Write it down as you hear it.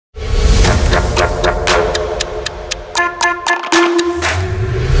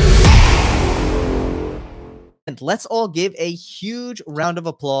event. Let's all give a huge round of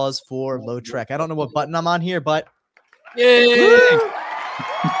applause for Lotrek. I don't know what button I'm on here, but yay!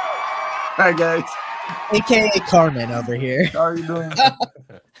 Hi guys, AKA Carmen over here. how are you doing?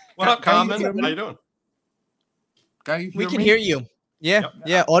 What up, Carmen? Can you How you doing? Can you hear We can me? hear you. Yeah, Yep.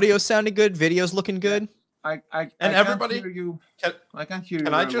 yeah. Audio's sounding good. Video's looking good. I And can't everybody- hear you. Can, I can't hear you.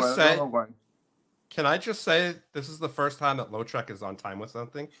 Can I very just well. say- I don't know why. can I just say this is the first time that Lotrek is on time with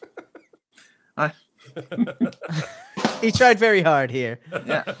something? He tried very hard here.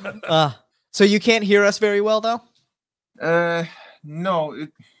 Yeah. So you can't hear us very well, though? No,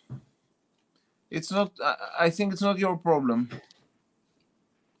 it's not. I think it's not your problem.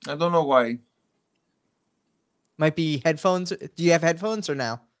 I don't know why. Might be headphones. Do you have headphones or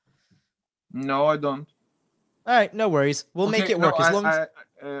now? No, I don't. All right, no worries. We'll make Okay, it work no, as long as.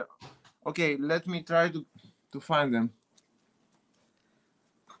 Okay, let me try to find them.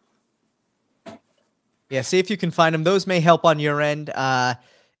 Yeah, see if you can find them. Those may help on your end.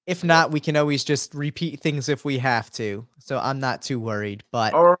 If not, we can always just repeat things if we have to. So I'm not too worried.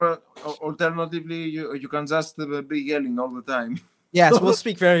 But Or alternatively, you can just be yelling all the time. yes, we'll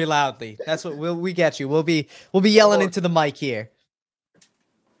speak very loudly. That's what we get you. We'll be yelling into the mic here.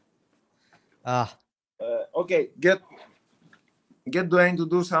 Okay, get Dwayne to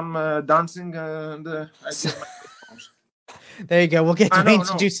do some dancing. And I get my headphones. There you go. We'll get Ah, Dwayne no,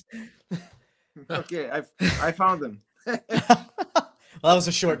 to no. do. Okay, I found them. Well, that was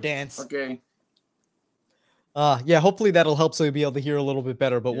a short dance. Okay. Yeah, hopefully that'll help so you'll be able to hear a little bit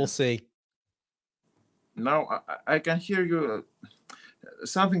better, but we'll see. Now I can hear you.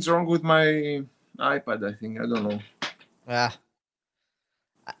 Something's wrong with my iPad, I think. I don't know.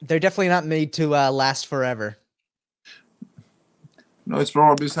 They're definitely not made to last forever. No, it's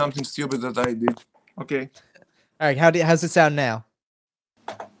probably something stupid that I did. Okay. All right, how's it sound now?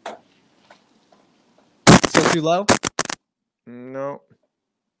 Still too low? No.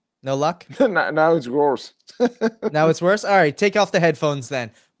 No luck? Now it's worse. Now it's worse? All right, take off the headphones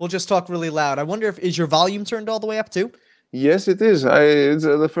then. We'll just talk really loud. I wonder is your volume turned all the way up too? Yes, it is. It's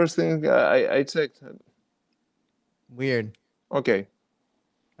the first thing I checked. Weird. Okay.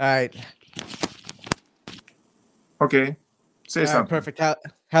 All right. Okay. Say All right, something. perfect.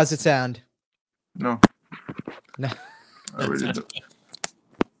 How's it sound? No. No. I really do.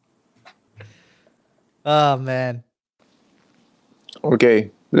 Oh, man.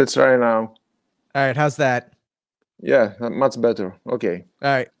 Okay. Let's try now. All right, how's that? Yeah, much better. Okay. All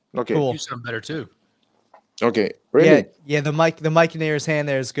right, Okay. cool. You sound better too. Okay. Really? Yeah, the mic near his hand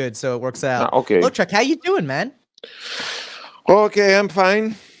there is good, so it works out. Okay. Lotrek, how you doing, man? Okay, I'm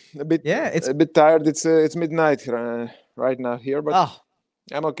fine. A bit. Yeah, it's a bit tired. It's midnight right now here, but oh.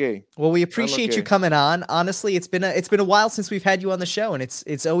 I'm okay. Well, we appreciate you okay. coming on. Honestly, it's been a while since we've had you on the show, and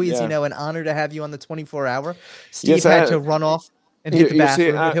it's always Yeah. an honor to have you on the 24-hour. Steve Yes, had to run off and hit the you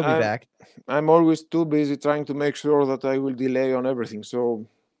see, bathroom, but he'll be back. I'm always too busy trying to make sure that I will delay on everything. So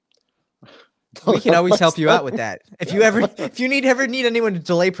We can always help you out with that. If you ever need anyone to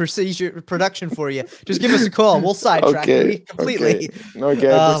delay production for you, just give us a call. We'll sidetrack you completely. Okay. Oh my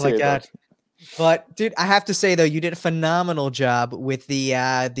appreciate god. that. But dude, I have to say though, you did a phenomenal job with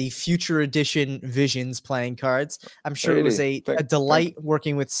the Future Edition Visions playing cards. I'm sure it was Really? a delight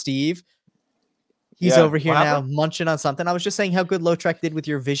working with Steve. He's Yeah. over here What now happened? munching on something. I was just saying how good Lotrek did with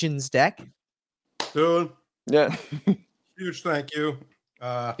your Visions deck. Dude, Yeah. huge thank you.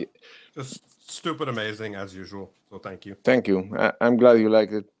 Just stupid amazing as usual. So thank you. Thank you. I'm glad you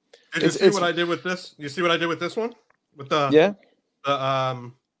like it. Did you It's- see it's- what I did with this? You see what I did with this one? With the Yeah.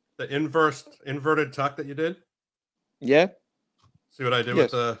 the inverted tuck that you did? Yeah. See what I did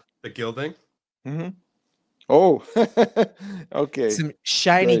Yes. with the gilding? Mm-hmm. Oh. Okay. Some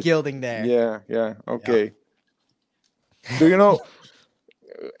shiny Great. gilding there. Yeah. Okay. Do you know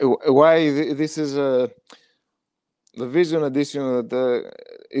why this is the Vision edition? That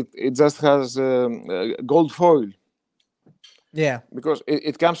it just has gold foil Yeah. because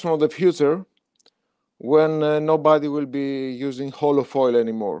it comes from the future when nobody will be using hollow foil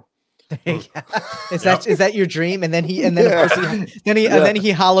anymore. Is that your dream? And then of Yeah. course then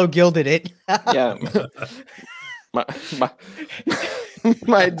he hollow gilded it. Yeah.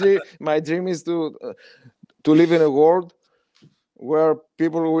 my dream is to live in a world where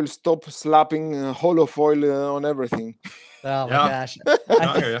people will stop slapping hollow foil on everything. Oh my Yeah. gosh.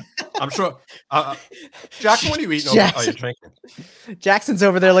 I hear ya. I'm sure. Jackson, what are you eating? Oh, Jackson. you're drinking. Jackson's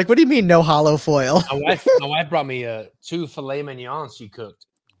over there like, what do you mean no hollow foil? My wife brought me 2 filet mignons she cooked.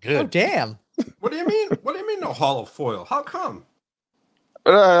 Good. Oh damn. What do you mean? What do you mean no hollow foil? How come?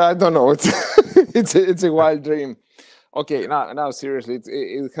 I don't know. It's a wild dream. Okay, now seriously,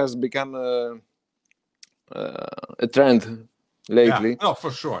 it has become a trend lately. Yeah. Oh,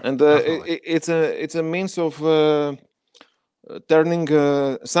 for sure. And it's a means of turning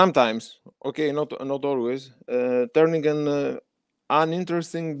sometimes, okay, not always, turning an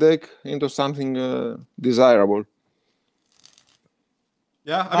uninteresting deck into something desirable.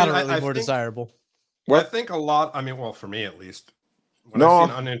 Yeah, I mean, really more desirable. I think a lot. I mean, well, for me at least, when I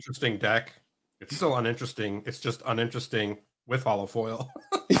see an uninteresting deck, it's still uninteresting. It's just uninteresting with hollow foil.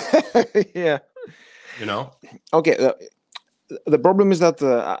 Yeah. You know. Okay. The problem is that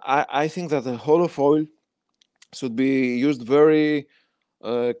I think that the hollow foil should be used very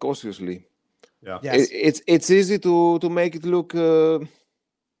cautiously. Yeah. Yes. It's easy to make it look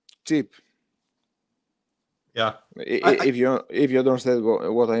cheap. Yeah. If you understand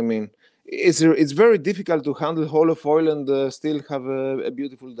what I mean, it's very difficult to handle hollow foil and still have a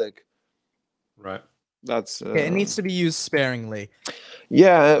beautiful deck. Right. That's it needs to be used sparingly.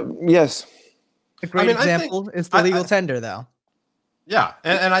 Yeah. Yes. A great example is the legal tender, though. Yeah,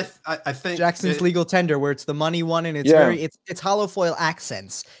 and I think Jackson's legal tender, where it's the money one, and it's it's hollow foil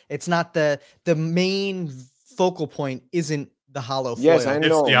accents. It's not the main focal point. Isn't the hollow foil? Yes, I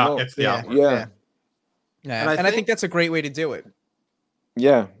know. It's the outward. Yeah. And I think that's a great way to do it.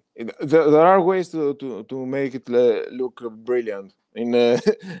 Yeah, there are ways to make it look brilliant in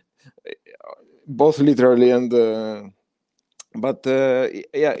both literally and but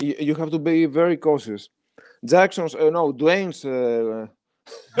yeah, you have to be very cautious. Jackson's Dwayne's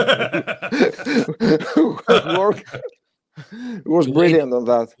work was brilliant on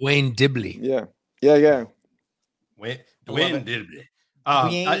that. Wayne Dibley. Yeah. Dwayne Dibley.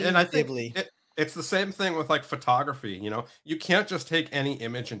 And I think it's the same thing with like photography. You know, you can't just take any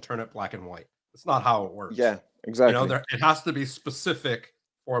image and turn it black and white. It's not how it works. Yeah, exactly. You know, it has to be specific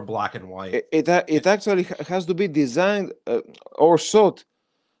for black and white. It actually has to be designed or shot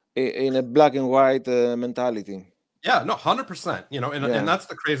in a black and white mentality. Yeah, no, 100%. You know, and that's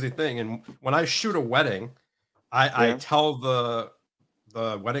the crazy thing. And when I shoot a wedding, I tell the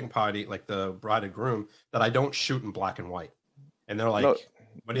wedding party, like the bride and groom, that I don't shoot in black and white. And they're like,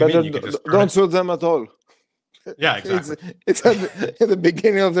 "What do you mean? You could just don't shoot them at all." Yeah, exactly. It's at the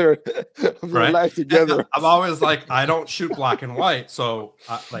beginning of their life together. I'm always like, I don't shoot black and white, so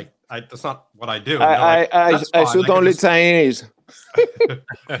that's not what I do. I shoot only Chinese.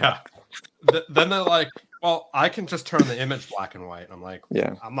 Yeah. Then they're like, well, I can just turn the image black and white. I'm like,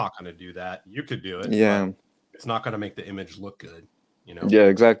 yeah, I'm not going to do that. You could do it. Yeah, it's not going to make the image look good. You know. Yeah,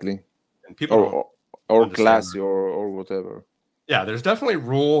 exactly. And people or classy or whatever. Yeah, there's definitely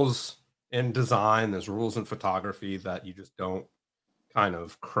rules in design. There's rules in photography that you just don't kind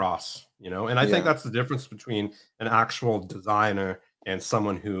of cross. You know, and I think that's the difference between an actual designer and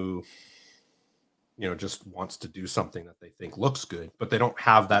someone who, you know, just wants to do something that they think looks good, but they don't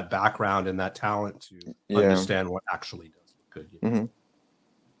have that background and that talent to understand what actually does look good. You know? Mm-hmm.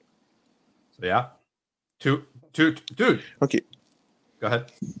 So yeah, dude. Okay, go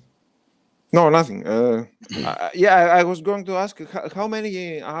ahead. No, nothing. I was going to ask how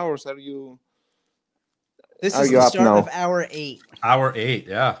many hours are you? This is the start of hour 8. Hour 8,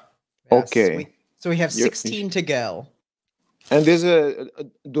 yeah. Yes, okay. So we have 16 to go. And is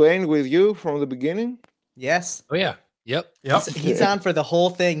Dwayne with you from the beginning? Yes. Oh yeah. Yep. He's on for the whole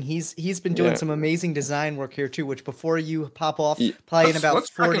thing. He's been doing some amazing design work here too. Which before you pop off, probably in about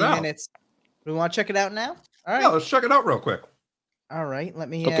 40 minutes. Do we want to check it out now? All right. Yeah, let's check it out real quick. All right. Let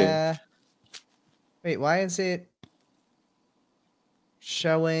me. Okay. Wait. Why is it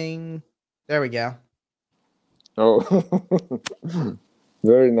showing? There we go. Oh,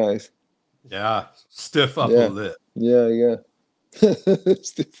 very nice. Yeah, stiff upper lip. Yeah.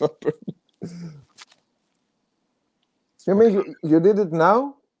 Stiff upper. You mean you did it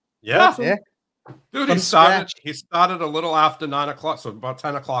now? Yeah. Yeah. Dude, he started a little after 9 o'clock, so about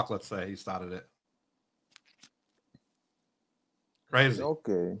 10 o'clock, let's say, he started it. Crazy.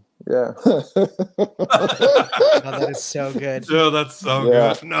 Okay. Yeah. Oh, that is so good. Dude, that's so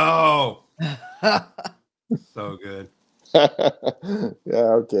good. No. So good.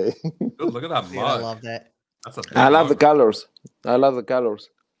 Yeah, okay. Dude, look at that mug. I love that. That's a I love the colors.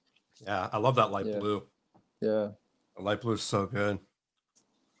 Yeah, I love that light blue. Yeah. The light blue is so good.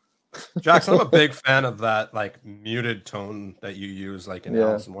 Jackson, I'm a big fan of that like muted tone that you use like in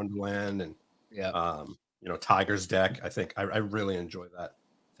Alice in Wonderland and you know, Tiger's deck. I think I really enjoy that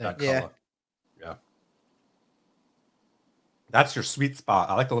color. Yeah. That's your sweet spot.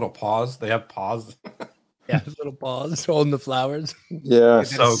 I like the little paws. They have paws. Yeah, little paws holding the flowers. Yeah.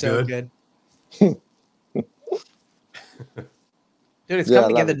 So good. Dude, it's coming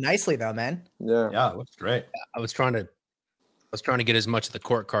together nicely though, man. Yeah, it looks great. I was trying to get as much of the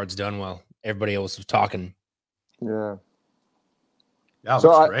court cards done while everybody else was talking Yeah. Yeah, So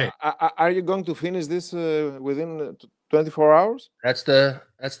that's great. Are you going to finish this within 24 hours? That's the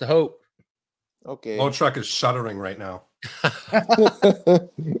hope. Okay. Lotrek is shuddering right now.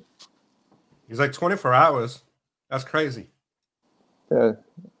 He's like 24 hours. That's crazy. Yeah.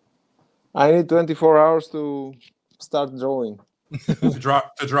 I need 24 hours to start drawing. to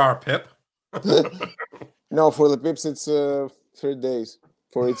draw a pip? No, for the pips it's 3 days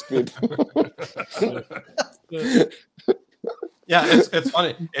for each pip. Yeah, it's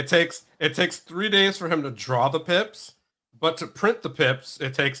funny. It takes 3 days for him to draw the pips, but to print the pips,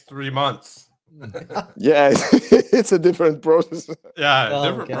 it takes 3 months. Yeah, it's a different process. Yeah,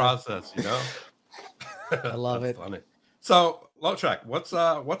 different process, you know. I love it. Funny. So, Lotrek,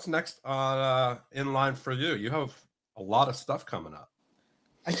 what's next on in line for you? You have a lot of stuff coming up.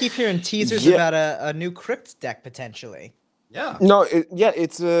 I keep hearing teasers about a new crypt deck potentially. Yeah. No,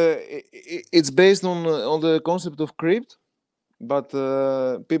 it's based on the concept of crypt, but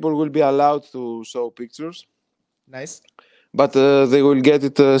people will be allowed to show pictures. Nice. But they will get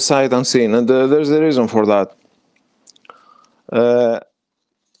it sight unseen, and there's a reason for that.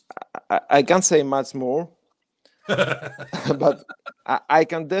 I can't say much more, but I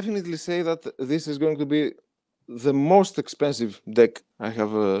can definitely say that this is going to be the most expensive deck I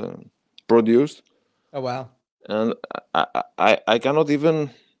have produced. Oh wow! And I cannot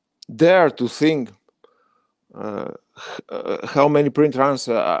even dare to think how many print runs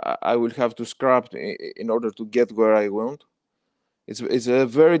I will have to scrap in order to get where I want. It's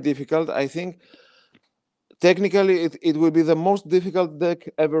very difficult. I think technically it will be the most difficult deck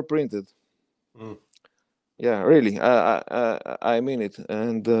ever printed. Mm. Yeah, really. I mean it,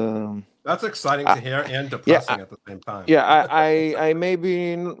 and that's exciting to hear and depressing at the same time. Yeah, I may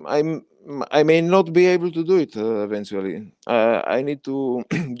not be able to do it eventually. I need to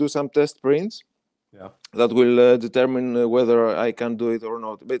do some test prints. Yeah, that will determine whether I can do it or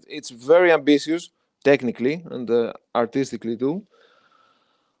not. But it's very ambitious, technically and artistically too.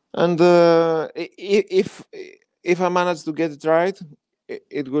 And if I manage to get it right,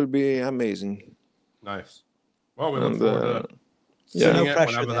 it will be amazing. Nice. Well, we look forward to seeing it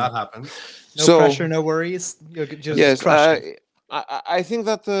whenever that happens. No pressure, no worries. You'll just crush it. I think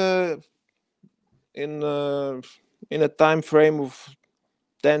that in a time frame of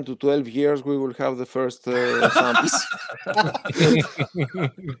 10 to 12 years, we will have the first samples.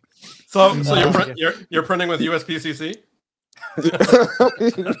 So you're printing with USPCC?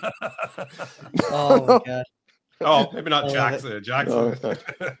 Oh my god! Oh, maybe not Jackson. Jackson.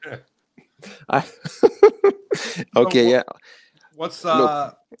 Okay, yeah. What's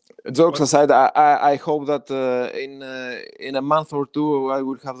Look, jokes aside, I hope that in a month or two I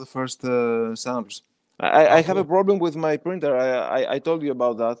will have the first samples. I have a problem with my printer. I told you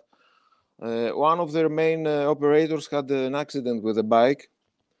about that. One of their main operators had an accident with a bike.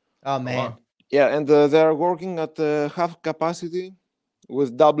 Oh man! Yeah, and they are working at half capacity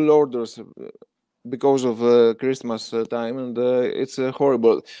with double orders because of Christmas time, and it's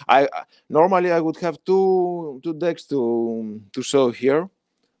horrible. Normally I would have two decks to show here,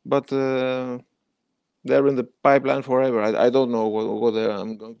 but they're in the pipeline forever. I don't know what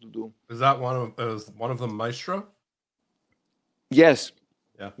I'm going to do. Is that one of them Maestro? Yes.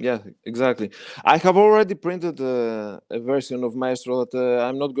 Yeah, exactly. I have already printed a version of Maestro that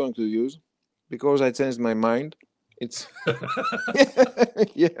I'm not going to use because I changed my mind. It's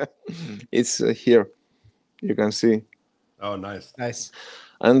yeah, it's here. You can see. Oh, nice.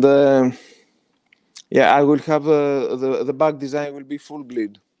 And yeah, I will have the back design will be full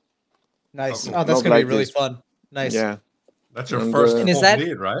bleed. Nice. Oh, that's gonna be really fun. Nice. Yeah. That's your first full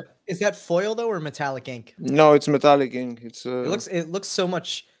bleed, right? Is that foil though or metallic ink? No, it's metallic ink. It's it looks so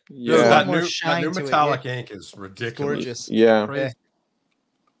much. Yeah, that new metallic ink is ridiculous. Gorgeous. Yeah.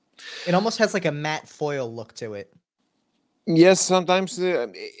 It almost has like a matte foil look to it. Yes, sometimes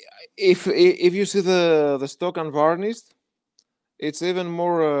if you see the stock unvarnished, it's even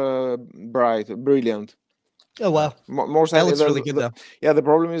more brilliant. Oh wow! More that looks really good though. Yeah, the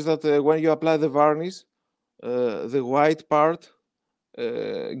problem is that when you apply the varnish, the white part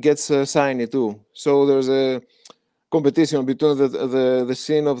gets shiny too. So there's a competition between the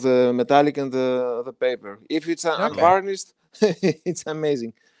sheen of the metallic and the paper. If it's unvarnished, it's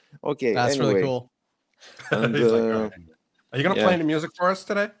amazing. Okay, that's anyway. really cool. And, are you gonna play any music for us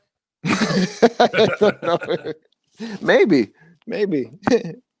today? I don't know. Maybe.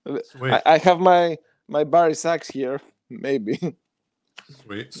 I have my Barry sax here. Maybe.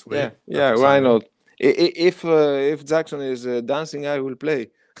 Sweet. Yeah. Why not? If Jackson is dancing, I will play.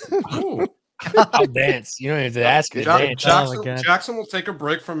 Ooh, I'll dance. You don't have to ask me to dance. Jackson will take a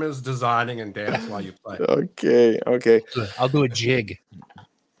break from his designing and dance while you play. Okay. I'll do a jig.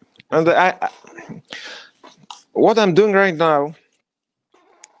 And what I'm doing right now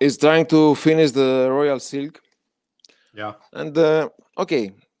is trying to finish the Royal Silk. Yeah. And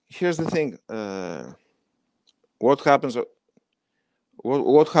okay, here's the thing. What happens?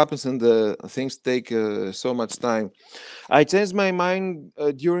 What happens when the things take so much time? I changed my mind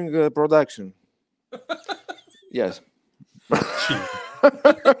during production. Yes.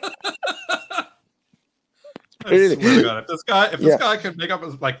 Really? Swear to God, if this guy can make up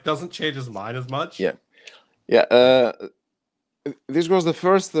doesn't change his mind as much. Yeah. This was the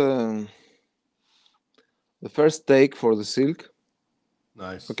first take for the silk.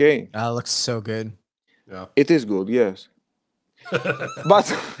 Nice. Okay. That looks so good. Yeah. It is good, yes.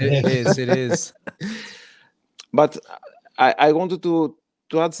 But it is. But I wanted to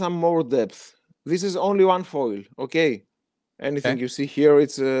add some more depth. This is only one foil, okay? Anything you see here,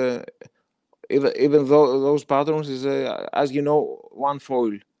 it's even though those patterns is as you know, one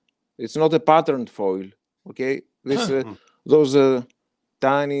foil. It's not a patterned foil, okay? This those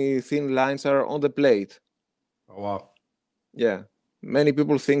tiny thin lines are on the plate. Oh wow! Yeah, many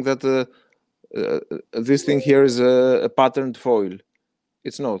people think that this thing here is a patterned foil.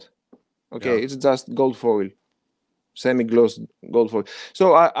 It's not. Okay, it's just gold foil, semi-gloss gold foil.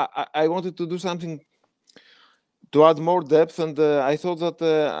 So I wanted to do something to add more depth, and I thought that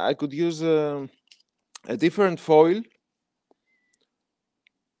I could use a different foil,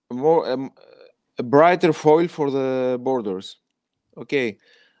 a brighter foil for the borders. Okay,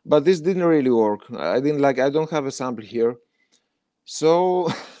 but this didn't really work. I don't have a sample here, so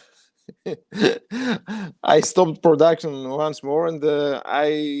I stopped production once more, and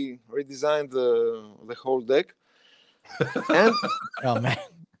I redesigned the whole deck. And oh man,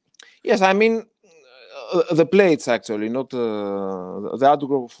 yes, I mean the plates actually, not the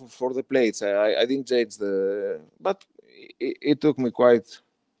autograph for the plates. I didn't change but it took me quite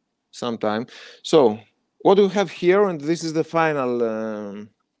some time. So what we have here, and this is the final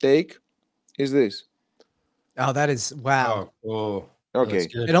take, is this. Oh, that is wow. Oh, cool. Okay.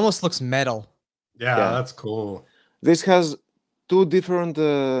 It almost looks metal. Yeah, that's cool. This has two different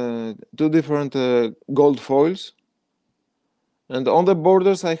gold foils, and on the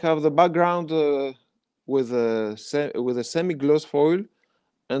borders I have the background with a semi-gloss foil,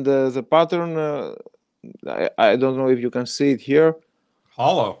 and the pattern. I don't know if you can see it here.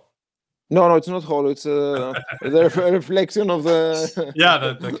 Hollow. No, it's not hollow. It's the reflection of the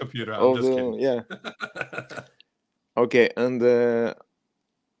the computer. I'm just kidding. Yeah. Okay, and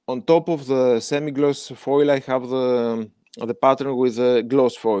on top of the semi-gloss foil, I have the pattern with a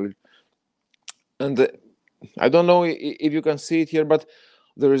gloss foil, and I don't know if you can see it here, but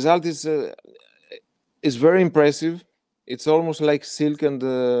the result is very impressive. It's almost like silk and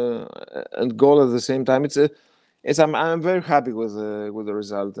gold at the same time. I'm very happy with the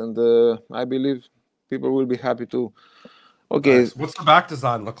result, and I believe people will be happy too. Okay, nice. What's the back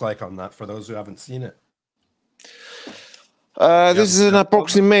design look like on that for those who haven't seen it? This is an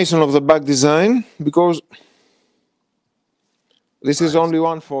approximation of the back design because this is only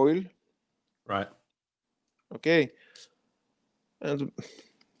one foil. Right. Okay. And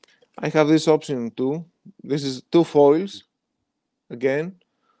I have this option too. This is two foils again,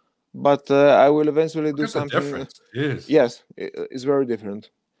 but I will eventually do something. Yes, it's very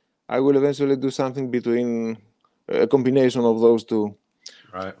different. I will eventually do something between a combination of those two.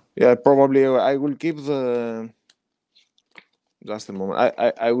 Right. Yeah, probably I will keep just a moment.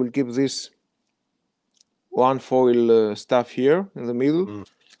 I will keep this one foil stuff here in the middle,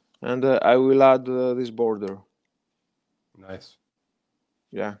 and I will add this border. Nice.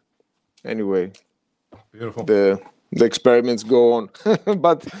 Yeah. Anyway, beautiful. The experiments go on,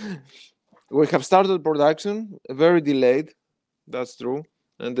 but we have started production very delayed. That's true,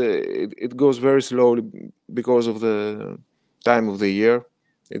 and it goes very slowly because of the time of the year.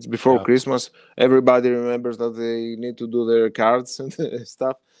 It's before Christmas. Everybody remembers that they need to do their cards and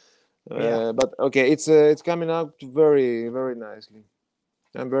stuff. But okay, it's coming out very, very nicely.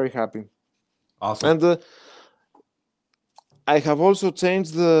 I'm very happy. Awesome. And I have also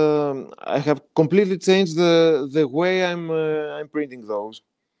changed I have completely changed the way I'm printing those.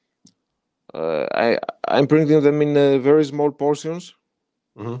 I'm printing them in very small portions.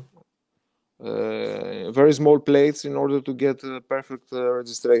 Very small plates in order to get perfect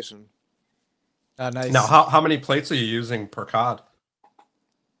registration. Nice. Now, how many plates are you using per card?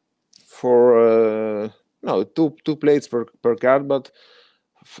 For two plates per card, but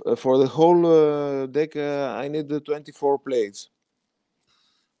for the whole deck, I need 24 plates.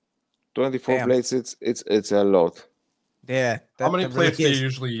 24 plates. It's a lot. Yeah. How many plates do you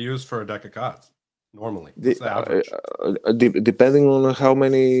usually use for a deck of cards? Normally, what's the average? Depending on how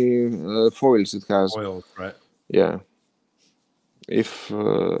many foils it has. Foils, right? Yeah. If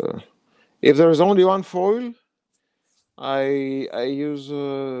there is only one foil, I use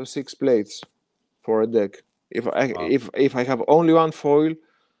 6 plates for a deck. If I have only one foil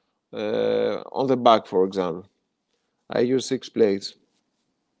on the back, for example, I use 6 plates.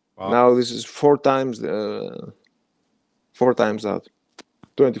 Wow. Now this is 4 times that.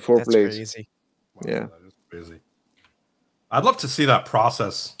 24 That's plates. Crazy. Wow, yeah, that is crazy. I'd love to see that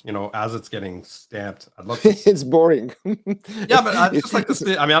process, as it's getting stamped. I'd love to It's boring. Yeah, but I just like to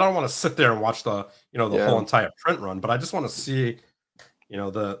see. I mean, I don't want to sit there and watch the whole entire print run, but I just want to see,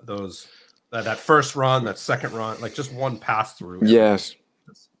 that first run, that second run, like just one pass through. Yes.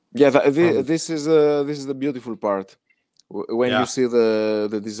 Yeah, this is the beautiful part when you see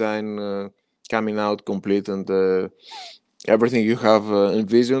the design coming out complete and everything you have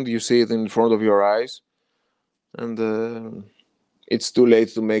envisioned, you see it in front of your eyes. And it's too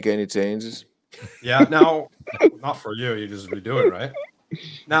late to make any changes. Yeah, now, not for you. You just redo it, right?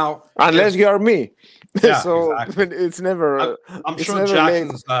 Now, unless you are me. Yeah, so exactly. It's never. I'm sure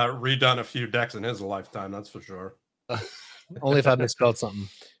Jackson's redone a few decks in his lifetime. That's for sure. Only if I misspelled something.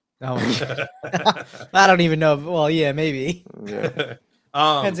 Oh, I don't even know. Well, yeah, maybe. Yeah.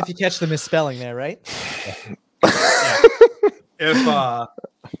 Depends if you catch the misspelling there, right? Yeah.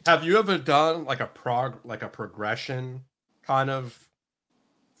 Have you ever done like a progression kind of,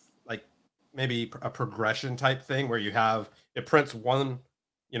 like maybe a progression type thing where it prints one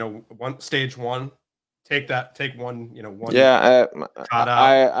stage 1, take one, one. Yeah,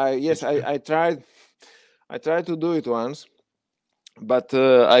 I tried to do it once, but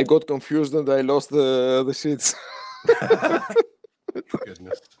I got confused and I lost the sheets.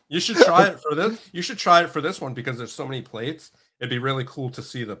 Goodness. You should try it for this. You should try it for this one because there's so many plates. It'd be really cool to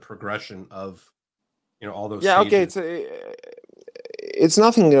see the progression of, all those. Yeah, stages. okay. It's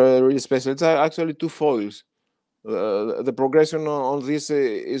nothing really special. It's actually 2 foils. The progression on this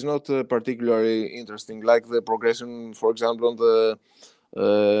is not particularly interesting, like the progression, for example, on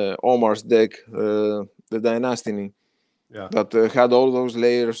the Omar's deck, the Dynastiny. Yeah. That had all those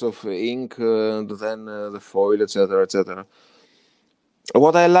layers of ink and then the foil, etc., etc.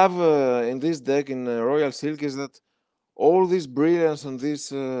 What I love in this deck in Royal Silk is that all this brilliance and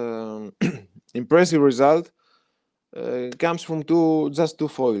this impressive result comes from just two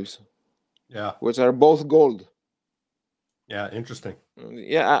foils. Yeah. Which are both gold. Yeah, interesting.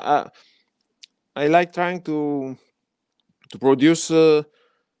 Yeah, I like trying to produce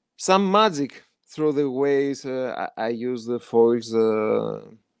some magic through the ways I use the foils,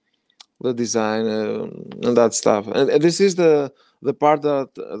 the design, and that stuff. And this is the part that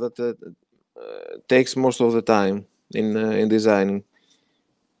takes most of the time in designing.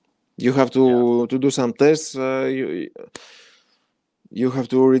 You have to do some tests. You have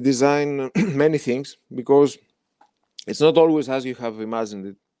to redesign many things because it's not always as you have imagined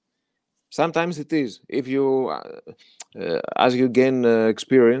it. Sometimes it is. If you, as you gain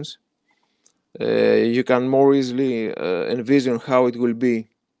experience, you can more easily envision how it will be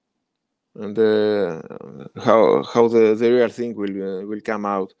and how the real thing will come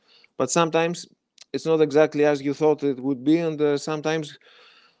out. But sometimes it's not exactly as you thought it would be, and sometimes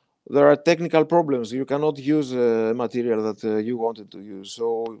there are technical problems. You cannot use material that you wanted to use,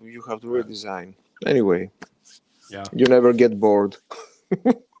 so you have to redesign. Anyway, you never get bored.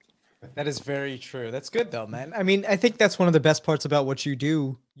 That is very true. That's good though, man. I mean, I think that's one of the best parts about what you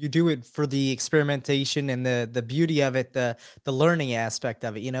do. You do it for the experimentation and the beauty of it, the learning aspect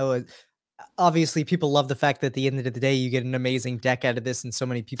of it. You know, obviously people love the fact that at the end of the day, you get an amazing deck out of this and so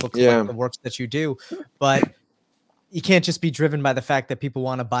many people collect the works that you do, but you can't just be driven by the fact that people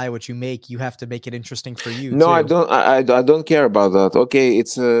want to buy what you make. You have to make it interesting for you. No, too. I don't care about that. Okay,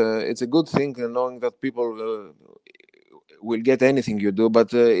 it's a good thing knowing that people will get anything you do,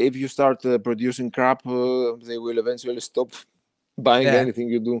 but if you start producing crap, they will eventually stop buying anything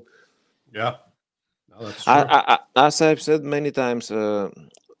you do. Yeah, no, that's true. As I've said many times, the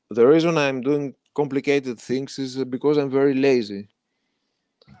reason I'm doing complicated things is because I'm very lazy.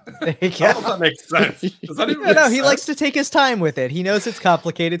 There you go. That makes sense. Does that even make sense? He likes to take his time with it. He knows it's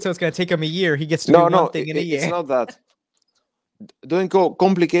complicated, so it's going to take him a year. He gets to do one thing in a year. It's not that. Doing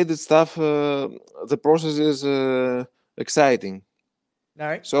complicated stuff, the process is exciting. All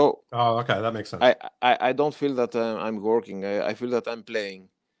right. So. Oh, okay, that makes sense. I don't feel that I'm working. I feel that I'm playing.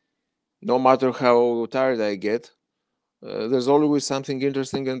 No matter how tired I get, there's always something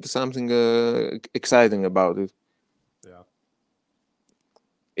interesting and something exciting about it. Yeah.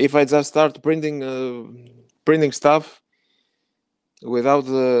 if I just start printing stuff without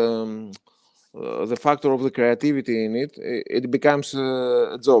the factor of the creativity in it, it becomes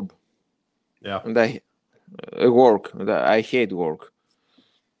a job. Yeah. And I work. And I hate work.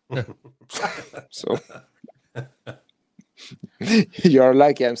 So you're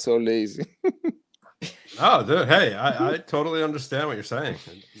lucky I'm so lazy. Oh, dude, hey, I totally understand what you're saying.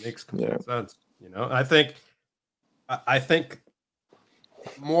 It makes complete sense. You know, and I think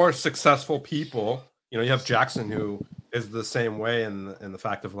more successful people, you know, you have Jackson who is the same way in the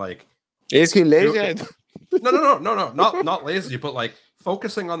fact of like, is he lazy? No, not lazy, but like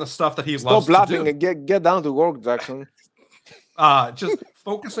focusing on the stuff that he loves. Stop laughing to do. and get down to work, Jackson. Just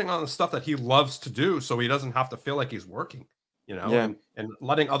focusing on the stuff that he loves to do, so he doesn't have to feel like he's working. You know, and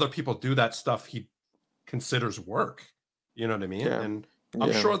letting other people do that stuff he considers work. You know what I mean? Yeah. And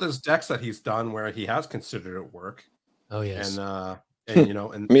I'm sure there's decks that he's done where he has considered it work. Oh yes. And you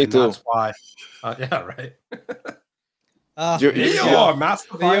know, and Me and too. that's why. Yeah, right. Lior,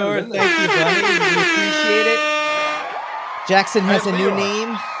 Master thank you, buddy. We appreciate it. Jackson has a new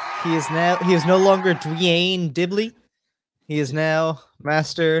name. He is no longer Dwayne Dibley. He is now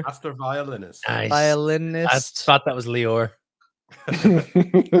Master Violinist. Nice. Violinist. I thought that was Lior.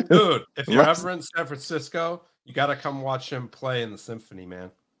 Dude, if you're ever in San Francisco, you got to come watch him play in the symphony, man.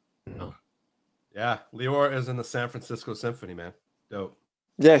 Oh. Yeah, Lior is in the San Francisco Symphony, man. Dope.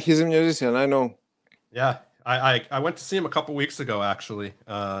 Yeah, he's a musician. I know. Yeah, I went to see him a couple weeks ago, actually.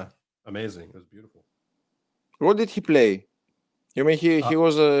 Amazing. It was beautiful. What did he play? You mean he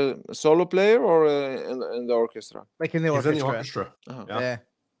was a solo player or in the orchestra? Like in the He's orchestra. in the orchestra. Uh-huh. Yeah.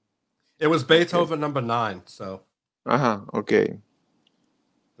 It was Beethoven number 9, so. Okay.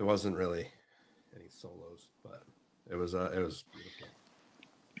 There wasn't really any solos, but it was beautiful.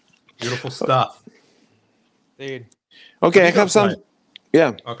 Beautiful stuff. Dude. Okay, I have some.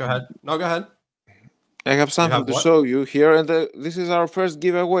 Yeah. Oh, go ahead. No, go ahead. I have something to show you here, and this is our first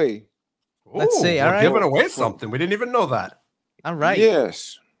giveaway. Let's see. All right. Giving away something. We didn't even know that. All right.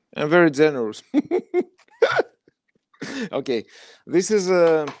 Yes, I'm very generous. Okay, this is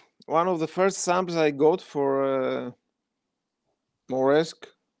one of the first samples I got for Moresque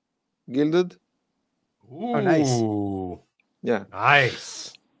Gilded. Ooh. Oh, nice. Yeah.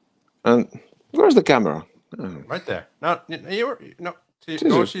 Nice. And where's the camera? Right there. No,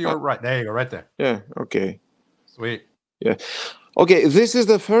 go to your right. There you go. Right there. Yeah. Okay. Sweet. Yeah. Okay. This is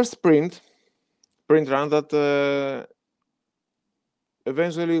the first print run that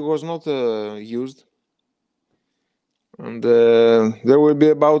eventually was not used, and there will be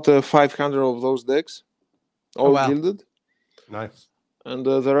about 500 of those decks, all gilded. Nice. And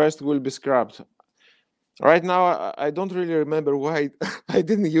the rest will be scrapped. Right now, I don't really remember why I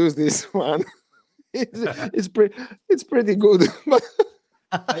didn't use this one. It's pretty good.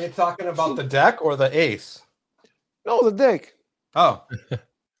 Are you talking about the deck or the ace? No, the deck. Oh,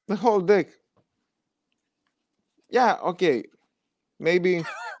 the whole deck. Yeah. Okay. Maybe.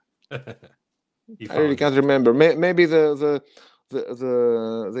 I really can't remember. Maybe the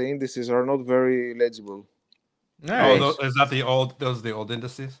indices are not very legible. Nice. Oh, is that the old? Those are the old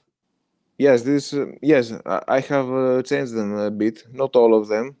indices. Yes, yes, I have changed them a bit. Not all of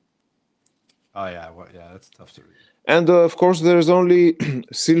them. Oh yeah, that's tough to read. And of course, there's only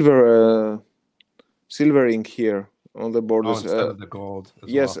silver ink here on the borders. Oh, instead of the gold.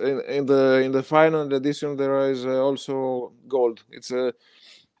 Yes, well. in the final edition there is also gold. It's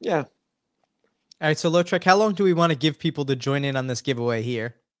yeah. All right, so Lotrek, how long do we want to give people to join in on this giveaway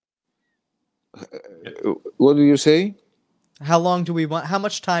here? What do you say? How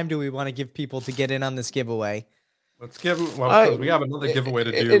much time do we want to give people to get in on this giveaway? Let's give them. Well, we have another giveaway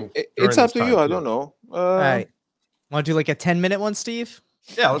to do. It's up to you. I don't know. All right. Want to do like a 10-minute one, Steve?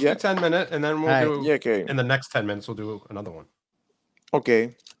 Yeah, let's do 10 minutes, and then we'll do. Okay. In the next 10 minutes, we'll do another one.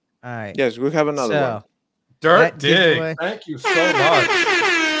 Okay. All right. Yes, we have another one. Dirt Dig. Thank you so much.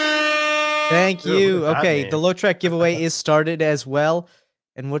 Thank you. Okay, the Lotrek giveaway is started as well.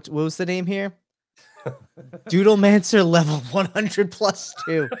 And what was the name here? Doodlemancer level 100 plus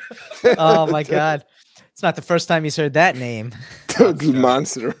 2. Oh my god. It's not the first time he's heard that name.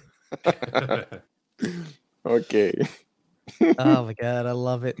 Doodlemancer. Okay. Oh my god, I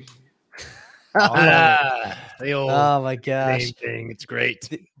love it. The old oh my gosh. thing. It's great.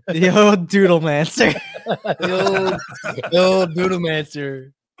 The old Doodlemancer. the old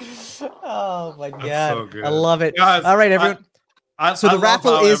Doodlemancer. Oh my god. So good. I love it. Guys, all right, everyone. So the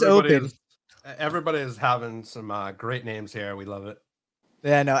raffle is open. Everybody is having some great names here. We love it.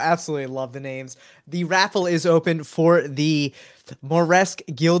 Yeah, no, absolutely love the names. The raffle is open for the Moresque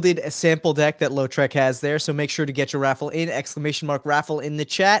Gilded sample deck that Lotrek has there, so make sure to get your raffle in, !raffle in the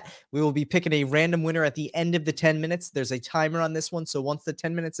chat. We will be picking a random winner at the end of the 10 minutes. There's a timer on this one, so once the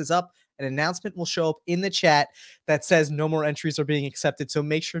 10 minutes is up, an announcement will show up in the chat that says no more entries are being accepted, so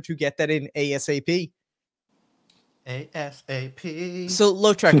make sure to get that in ASAP. ASAP. So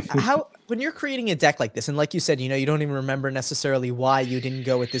Lotrek, how when you're creating a deck like this, and like you said, you know, you don't even remember necessarily why you didn't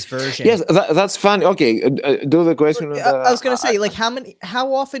go with this version. Yes, that's fun. Okay, do the question. I was gonna say, like,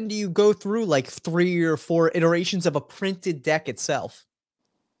 how often do you go through like 3 or 4 iterations of a printed deck itself?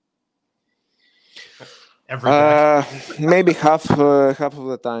 Every deck. Maybe half of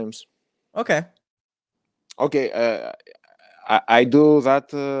the times. Okay. Okay, I do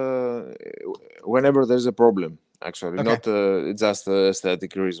that whenever there's a problem. Actually, Okay. not just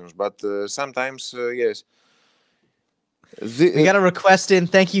aesthetic reasons, but sometimes yes. We got a request in.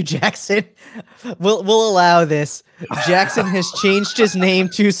 Thank you, Jackson. We'll allow this. Jackson has changed his name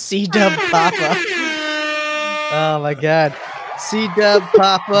to C-Dub Papa. Oh my God, C-Dub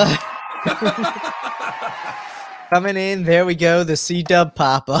Papa. Coming in. There we go. The C-Dub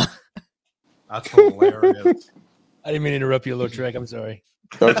Papa. That's hilarious. I didn't mean to interrupt you, Lotrek. I'm sorry.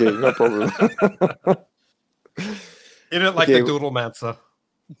 Okay, no problem. He didn't like the Doodlemancer.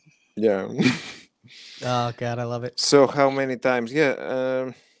 Yeah. Oh God, I love it. So how many times?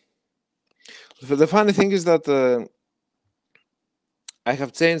 Yeah. The funny thing is that I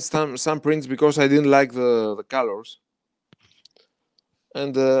have changed some prints because I didn't like the colors,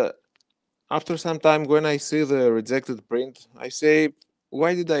 and after some time, when I see the rejected print, I say,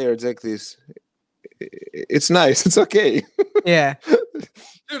 "Why did I reject this? It's nice. It's okay." Yeah.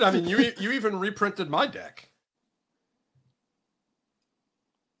 Dude, I mean, you even reprinted my deck.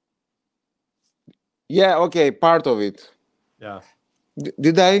 Yeah, okay, part of it. Yeah.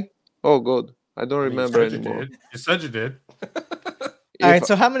 Did I? Oh God, I don't remember you anymore. You said you did. All right.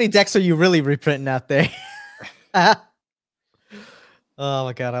 So how many decks are you really reprinting out there? Oh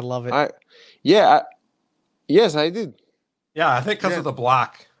my God, I love it. Yes, I did. Yeah, I think because of the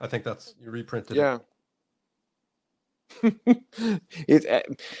black. I think that's you reprinted. Yeah.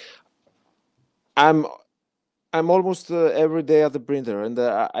 I'm almost every day at the printer, and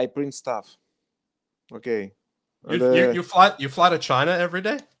I print stuff. Okay. You fly to China every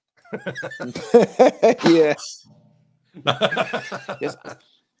day? Yeah. Yes.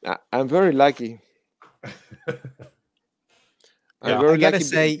 I'm very lucky. Yeah, I gotta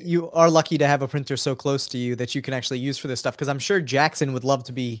say, you are lucky to have a printer so close to you that you can actually use for this stuff. Because I'm sure Jackson would love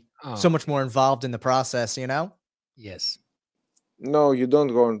to be so much more involved in the process. You know? Yes. No, you don't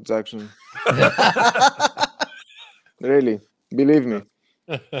go on Jackson. Really, believe me.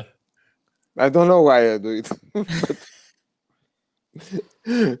 I don't know why I do it.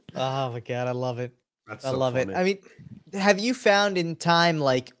 Oh my God, I love it. That's I so love funny. it. I mean, have you found in time,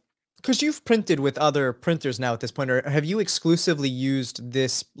 like, because you've printed with other printers now at this point, or have you exclusively used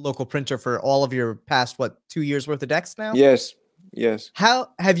this local printer for all of your past, what, 2 years worth of decks now? Yes. Yes. How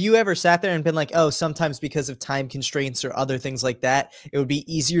have you ever sat there and been like, oh, sometimes because of time constraints or other things like that, it would be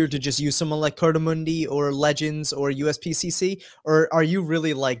easier to just use someone like Cartamundi or Legends or USPCC? Or are you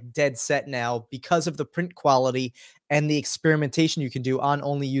really like dead set now because of the print quality and the experimentation you can do on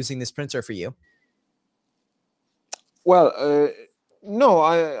only using this printer for you? Well, no,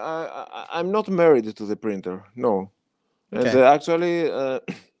 I'm not married to the printer. No. Okay. And actually,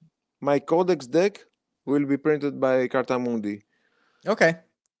 my Codex deck will be printed by Cartamundi. Okay.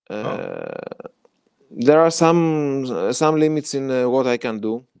 There are some limits in what I can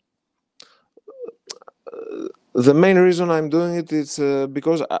do. The main reason I'm doing it is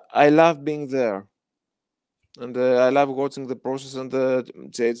because I love being there, and I love watching the process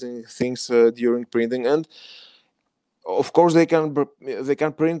and changing things during printing. And of course, they can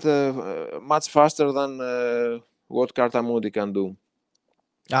print much faster than what Cartamundi can do.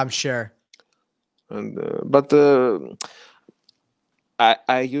 I'm sure. And but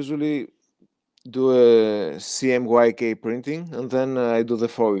I usually do a CMYK printing, and then I do the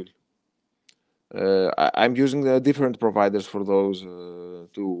foil. I'm using different providers for those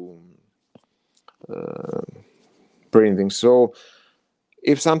two printing. So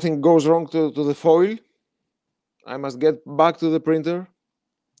if something goes wrong to the foil, I must get back to the printer,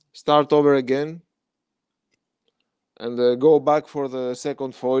 start over again, and go back for the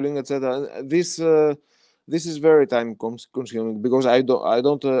second foiling, etc. This is very time consuming because I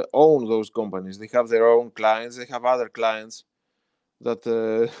don't own those companies. They have their own clients. They have other clients that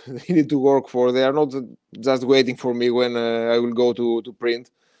they need to work for. They are not just waiting for me when I will go to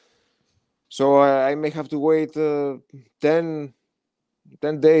print. So I may have to wait 10,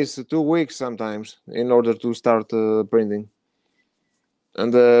 10 days, 2 weeks sometimes in order to start printing.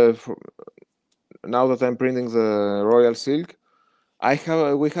 And now that I'm printing the Royal Silk,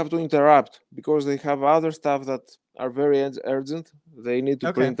 we have to interrupt because they have other stuff that are very urgent. They need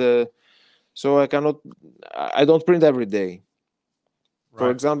to print, so I don't print every day. For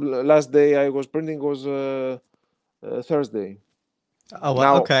example, last day I was printing was Thursday. Oh,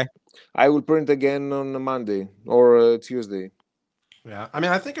 well, okay. I will print again on a Monday or Tuesday. Yeah, I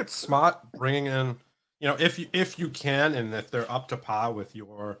mean, I think it's smart bringing in, you know, if you can, and if they're up to par with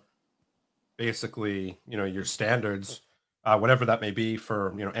your, basically, you know, your standards, whatever that may be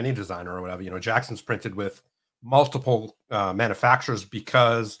for, you know, any designer or whatever. You know, Jackson's printed with multiple manufacturers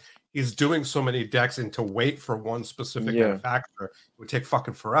because he's doing so many decks, and to wait for one specific manufacturer would take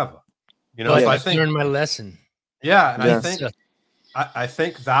fucking forever. You know, so I think learned my lesson. Yeah, and I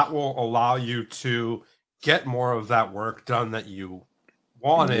think that will allow you to get more of that work done that you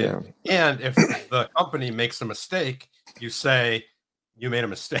wanted. And if the company makes a mistake, you say you made a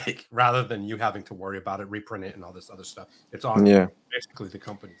mistake rather than you having to worry about it, reprint it, and all this other stuff. It's on basically the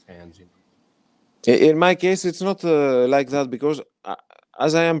company's hands. You know? In my case, it's not like that because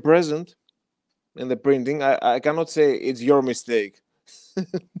as I am present in the printing, I cannot say it's your mistake.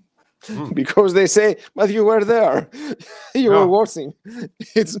 Because they say, but you were there, you were watching.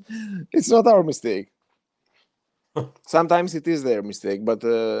 It's not our mistake. Sometimes it is their mistake, but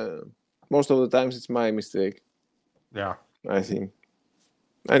most of the times it's my mistake. Yeah, I think.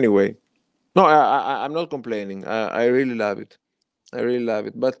 Anyway, no, I'm not complaining. I really love it. I really love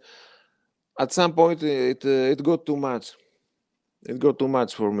it. But at some point, it got too much. It got too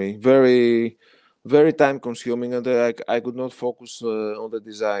much for me. Very, very time consuming, and I could not focus on the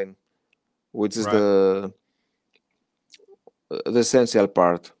design, which is the essential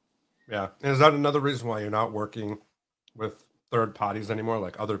part. Yeah. And is that another reason why you're not working with third parties anymore,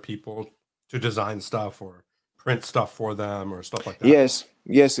 like other people to design stuff or print stuff for them or stuff like that? Yes.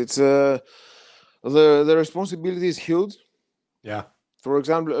 It's the responsibility is huge. Yeah. For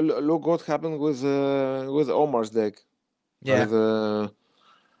example, look what happened with Omar's deck. Yeah.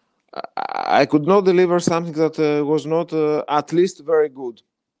 I could not deliver something that was not at least very good.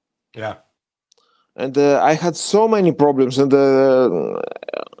 Yeah. And I had so many problems, and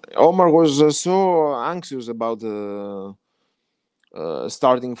Omar was so anxious about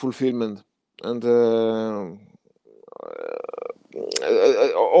starting fulfillment, and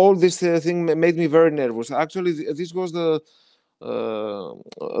all this thing made me very nervous. Actually, this was the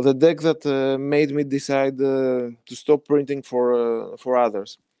deck that made me decide to stop printing for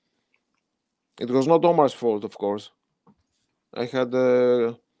others. It was not Omar's fault, of course. I had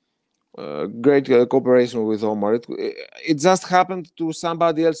great cooperation with Omar. It just happened to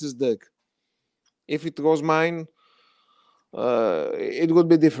somebody else's deck. If it was mine, it would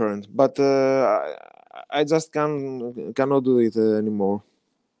be different. But I just cannot do it anymore.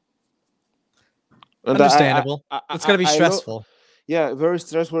 And understandable. It's gonna be stressful. Yeah, very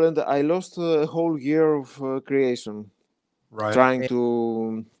stressful, and I lost a whole year of creation, trying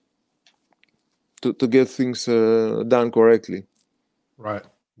to get things done correctly. Right.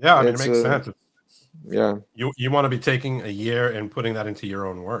 Yeah, I mean, it makes sense. Yeah. You want to be taking a year and putting that into your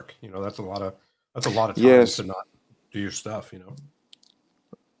own work. You know, that's a lot of time to not do your stuff, you know.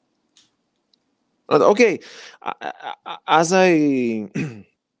 Okay. As I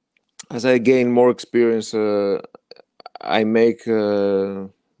gain more experience, I make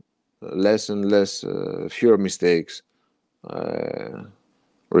less and less fewer mistakes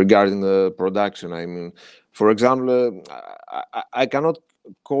regarding the production. I mean, for example, I cannot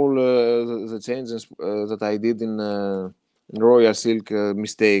call the changes that I did in Royal Silk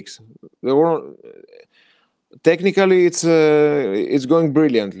mistakes. They were technically it's going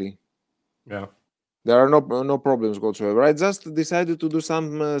brilliantly. Yeah, there are no problems whatsoever. I just decided to do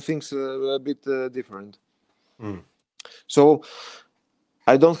some things a bit different. So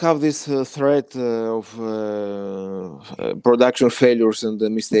I don't have this threat of production failures and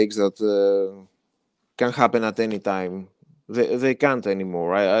mistakes that can happen at any time. They can't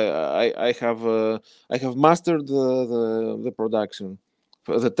anymore. I have mastered the production,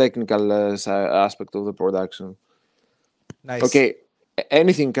 the technical aspect of the production. Nice. Okay,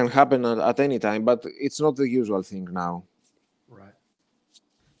 anything can happen at any time, but it's not the usual thing now. Right.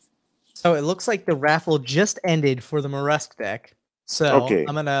 So it looks like the raffle just ended for the Moresque deck. So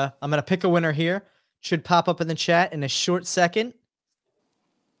I'm gonna pick a winner here. Should pop up in the chat in a short second.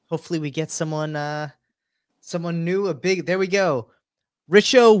 Hopefully we get someone new. There we go.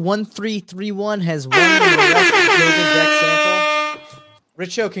 Richo1331 has won the Moresque Gilded deck sample.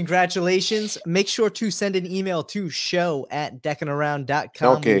 Richo, congratulations. Make sure to send an email to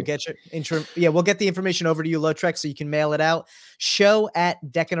show@deckinaround.com. Okay. We'll get your we'll get the information over to you, Lotrek, so you can mail it out.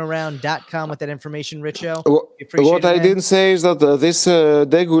 Show@deckinaround.com with that information, Richo. We appreciate What it, I man. didn't say is that this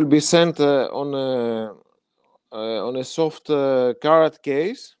deck will be sent on a soft card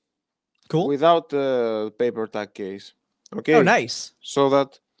case. Cool. Without the paper tag case. Okay. Oh, nice. So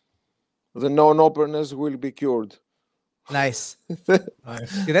that the non-openness will be cured. Nice.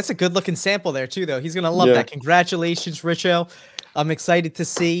 Nice. Dude, that's a good looking sample there too, though. He's gonna love that. Congratulations, Richo. I'm excited to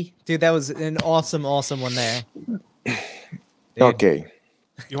see. Dude, that was an awesome one there. Dude. Okay.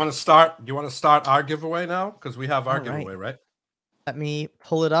 You want to start? Do you want to start our giveaway now? Because we have our giveaway, right? Let me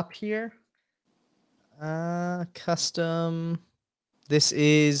pull it up here. Custom. This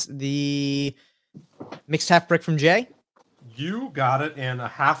is the mixed half brick from Jay. You got it, and a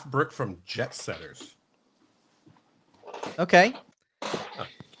half brick from Jet Setters. Okay.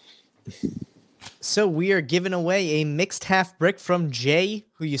 So we are giving away a mixed half brick from Jay,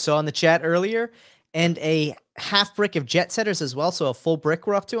 who you saw in the chat earlier, and a half brick of Jet Setters as well. So a full brick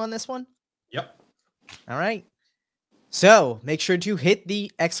we're up to on this one. Yep. All right. So make sure to hit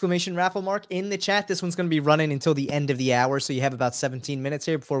the exclamation raffle mark in the chat. This one's going to be running until the end of the hour. So you have about 17 minutes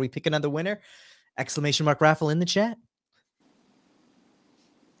here before we pick another winner. Exclamation mark raffle in the chat.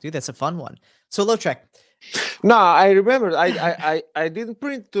 Dude, that's a fun one. So Lotrek. No, I remember. I didn't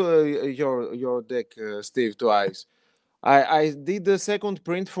print your deck, Steve, twice. I did the second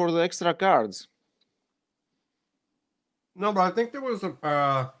print for the extra cards. No, but I think there was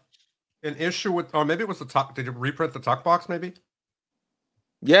an issue with, or maybe it was the tuck. Did you reprint the tuck box? Maybe.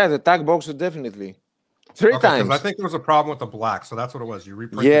 Yeah, the tag box definitely. Three times. I think there was a problem with the black, so that's what it was. You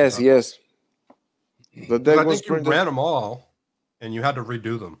reprinted. Yes. The deck I was think you printed. ran them all, and you had to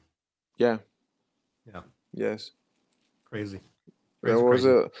redo them. Yeah. Yeah. Yes. Crazy.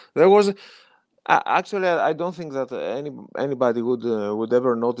 There was actually I don't think that anybody would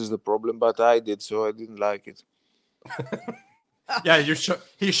ever notice the problem, but I did, so I didn't like it. Yeah,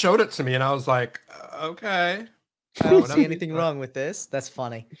 he showed it to me, and I was like, okay. I don't see anything wrong with this. That's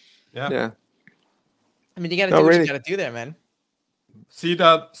funny. Yeah. I mean, you got to do what you got to do there, man.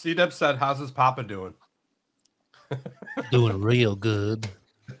 C-Dub said, how's his papa doing? Doing real good.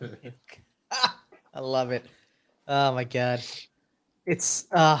 I love it. Oh my god. It's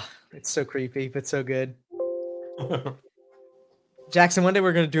so creepy, but so good. Jackson, one day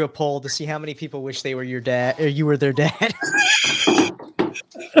we're gonna do a poll to see how many people wish they were your dad or you were their dad.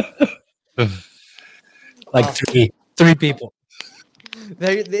 Like three people.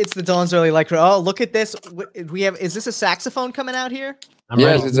 It's the Dawn's early like. Oh, look at this. We have. Is this a saxophone coming out here?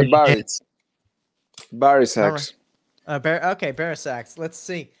 Yes, it's a Barry sax. Okay, Barry sax. Let's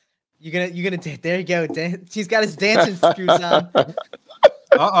see. You're gonna. There you go. He's got his dancing screws on.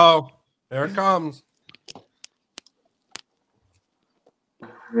 There it comes.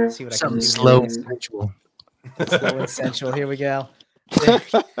 Let's see what Something I can do. Slow and sensual. Slow and sensual. Here we go.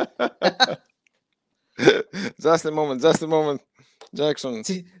 Just a moment, Jackson.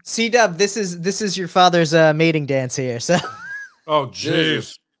 C-Dub, this is your father's mating dance here. So. Oh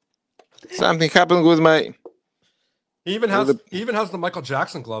jeez. Something happened with my. He even has the Michael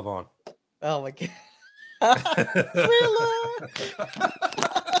Jackson glove on. Oh my god.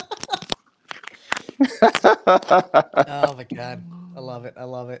 Oh my god. I love it. I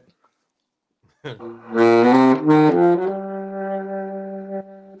love it.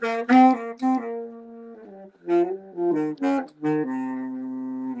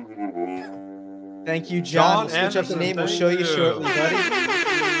 Thank you, John. We'll switch up the name. We'll show you shortly, buddy.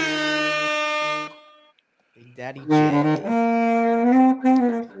 Big Daddy J.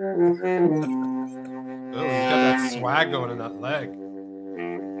 Oh, you got that swag going in that leg.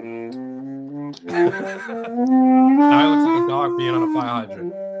 Now he looks like a dog being on a fire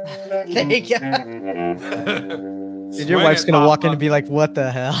hydrant. There you go. Dude, your wife's gonna walk in and be like, "What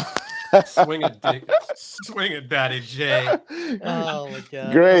the hell?" Swing it, Daddy J. Oh my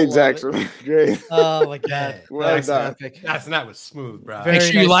god! Great, Jackson. Great. Oh my god! Well done. Epic. That was smooth, bro. Very Make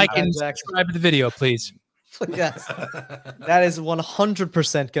sure nice you like design, and Jackson. subscribe to the video, please. Yes, that is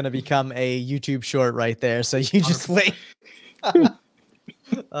 100% gonna become a YouTube short right there. So you just wait.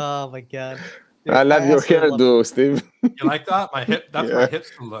 Oh my god! Dude, I love your hairdo, Steve. You like that? My hip. That's my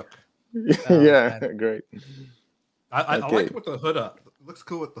hipster look. Yeah, great. I like it with the hood up. It looks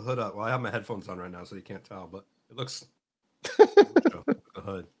cool with the hood up. Well, I have my headphones on right now, so you can't tell, but it looks with the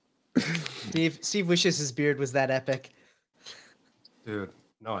hood. Steve wishes his beard was that epic. Dude,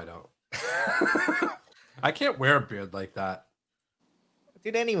 no, I don't. I can't wear a beard like that.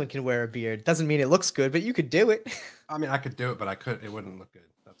 Dude, anyone can wear a beard. Doesn't mean it looks good, but you could do it. I mean, I could do it, but it wouldn't look good.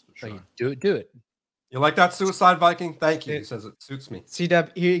 That's for sure. Do it. You like that, Suicide Viking? Thank you. He says it suits me. C-Dub,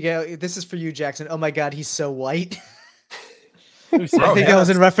 here you go. This is for you, Jackson. Oh my God, he's so white. Who said I think that was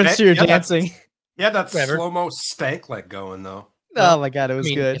in reference to your dancing. Yeah, that slow-mo stank leg going, though. Oh my God, it was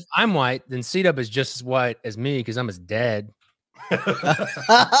good. If I'm white, then C-Dub is just as white as me because I'm his dad.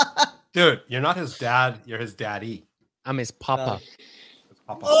 Dude, you're not his dad. You're his daddy. I'm his papa.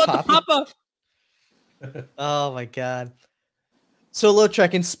 Papa. Oh, the papa. Oh my God. So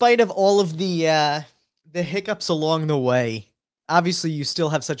Lotrek, in spite of all of the hiccups along the way, obviously you still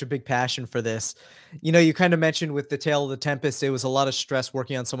have such a big passion for this. You know, you kind of mentioned with the Tale of the Tempest, it was a lot of stress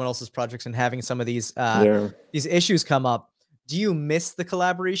working on someone else's projects and having some of these issues come up. Do you miss the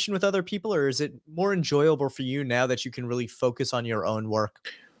collaboration with other people, or is it more enjoyable for you now that you can really focus on your own work?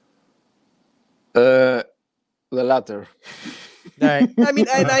 The latter. All right. I mean,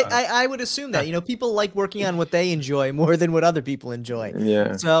 I would assume that, you know, people like working on what they enjoy more than what other people enjoy.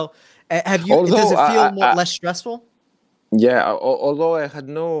 Yeah. So have you, does it feel less stressful? Yeah. Although I had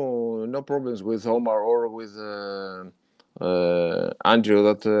no problems with Omar or with Andrew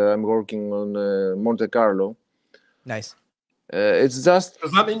that I'm working on Monte Carlo. Nice. It's just.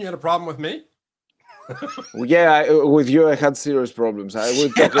 Does that mean you had a problem with me? Yeah, with you I had serious problems. I will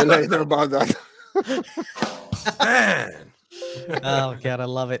talk later about that. Man. Oh God, I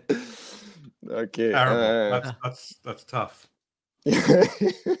love it. Okay. That's tough.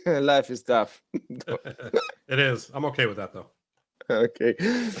 Life is tough. It is. I'm okay with that though. Okay.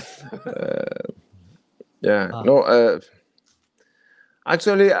 Yeah. No.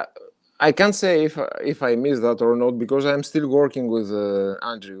 Actually, I can't say if I miss that or not because I'm still working with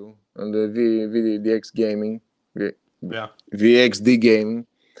Andrew on the VDX gaming, VXD gaming.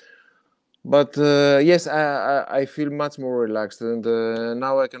 But yes, I feel much more relaxed, and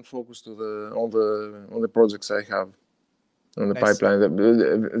now I can focus on the projects I have on the pipeline.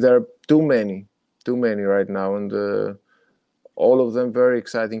 There are too many right now, and all of them very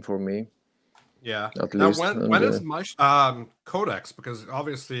exciting for me. Yeah. At now, least. when is my Codex? Because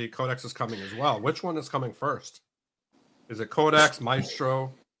obviously Codex is coming as well. Which one is coming first? Is it Codex,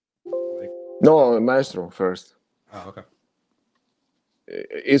 Maestro? No, Maestro first. Oh, okay.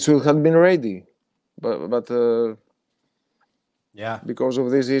 It should have been ready, but yeah, because of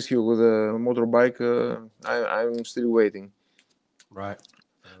this issue with the motorbike, I'm still waiting. Right.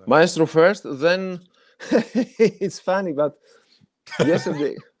 Maestro first, then it's funny, but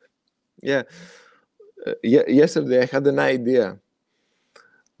yesterday, yesterday I had an idea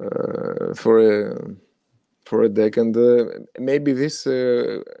for a deck, and maybe this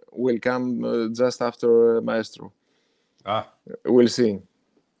will come just after Maestro. We'll see.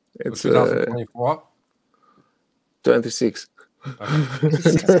 It's 2024? 26.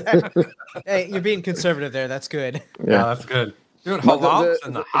 Hey, you're being conservative there. That's good. Yeah, that's good. Dude, Halam's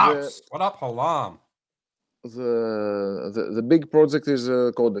in the house. What up, Halam? The big project is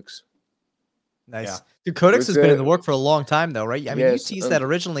Codex. Nice. Yeah. Dude, Codex has been in the work for a long time, though, right? I mean, you teased that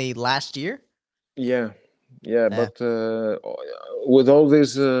originally last year. Yeah, but with all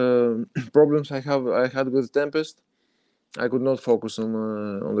these problems I had with Tempest, I could not focus on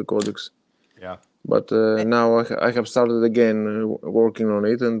the Codex. Yeah. But now I have started again working on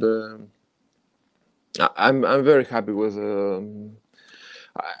it, and I'm very happy with.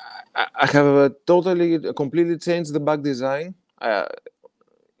 I have completely changed the back design.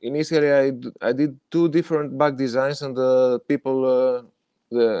 Initially, I did 2 different back designs, and people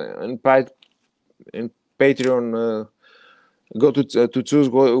in Patreon go to choose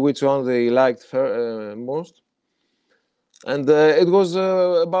which one they liked most. And it was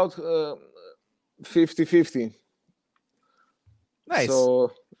about 50-50. Nice.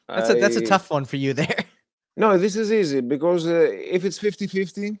 So that's a tough one for you there. No, this is easy because if it's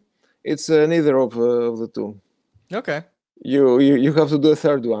 50-50, it's neither of the two. Okay. You have to do a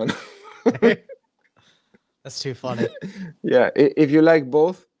third one. That's too funny. Yeah, if you like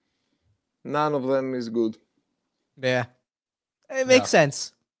both, none of them is good. Yeah, it makes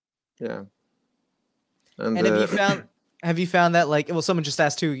sense. Yeah. And have you found that, like, well, someone just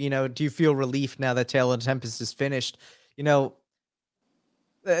asked too, you know, do you feel relief now that Tale of the Tempest is finished? You know,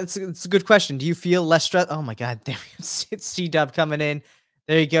 it's a good question. Do you feel less stress? Oh my God, there it's C-Dub coming in.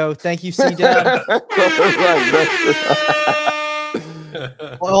 There you go. Thank you, C-Dub.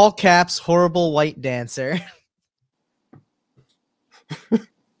 All caps, horrible white dancer.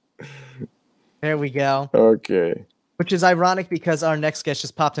 There we go. Okay. Which is ironic because our next guest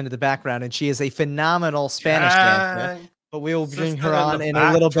just popped into the background, and she is a phenomenal Spanish dancer. but we will bring Sister her in on the in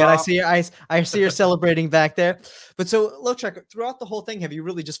a little bit. I backdrop. see her celebrating back there. But so, Lotrek, throughout the whole thing, have you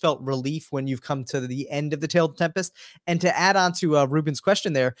really just felt relief when you've come to the end of the Tale of the Tempest? And to add on to Ruben's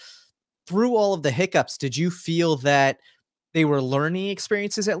question there, through all of the hiccups, did you feel that they were learning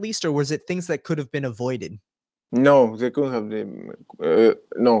experiences at least, or was it things that could have been avoided? No, they couldn't have been.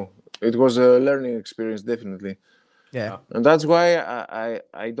 No, it was a learning experience, definitely. Yeah. And that's why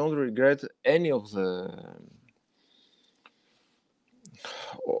I don't regret any of the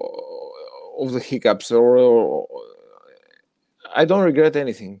hiccups, or I don't regret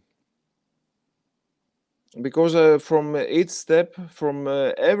anything, because from each step, from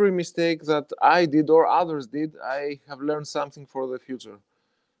every mistake that I did or others did, I have learned something for the future.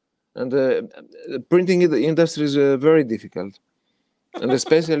 And printing in the industry is very difficult, and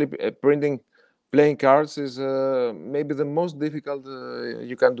especially printing playing cards is maybe the most difficult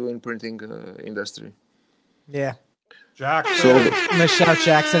you can do in printing industry. Yeah. Jackson. So I'm gonna shout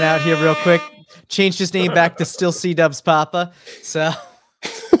Jackson out here real quick. Changed his name back to still C-Dub's Papa. So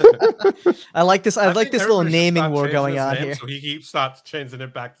I like this. I like think this little everybody should naming stop war changing going his on name here. So he stops changing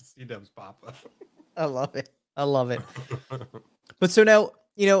it back to C-Dub's Papa. I love it. I love it. But so now,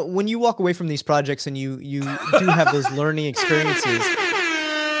 you know, when you walk away from these projects and you do have those learning experiences.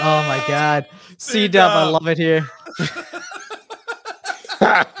 Oh my God, C-Dub, I love it here.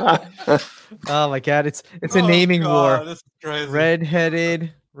 Oh my God, it's a naming war. This is crazy.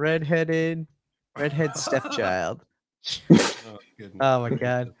 Redheaded stepchild. Oh, goodness. Oh my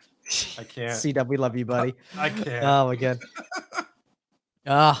God. I can't. C-Dub, we love you, buddy. I can't. Oh my God.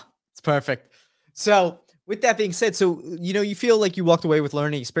 Ah, it's perfect. So with that being said, so you know, you feel like you walked away with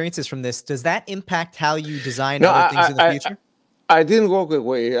learning experiences from this. Does that impact how you design other things in the future? I didn't walk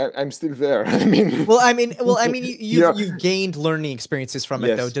away. I'm still there. I mean, you've gained learning experiences from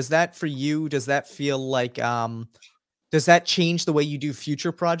it, though. Yes. Does that for you? Does that feel like does that change the way you do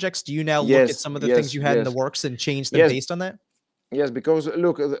future projects? Do you now look at some of the things you had in the works and change them based on that? Yes, because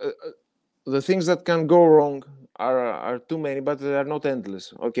look, the things that can go wrong are too many, but they are not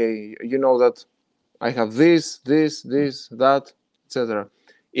endless. Okay, you know that I have this, that, etc.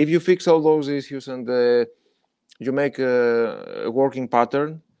 If you fix all those issues and you make a working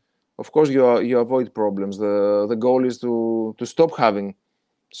pattern, of course you avoid problems. The goal is to stop having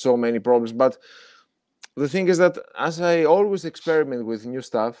so many problems. But the thing is that as I always experiment with new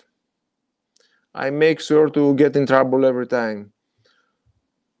stuff, I make sure to get in trouble every time.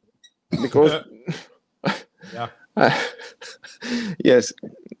 Because yes,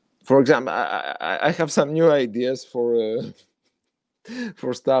 for example, I have some new ideas for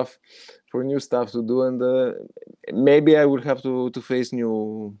stuff, for new stuff to do, and maybe I will have to face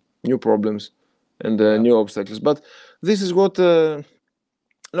new problems and new obstacles. But this is what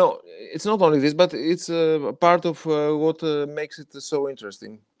no, it's not only this, but it's part of what makes it so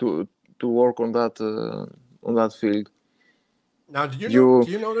interesting to work on that field. Now, do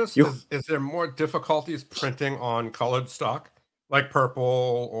you notice is there more difficulties printing on colored stock, like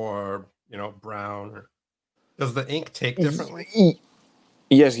purple or brown? Or does the ink take differently?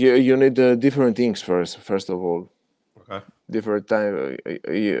 Yes, you need different inks first of all. Okay. Different time.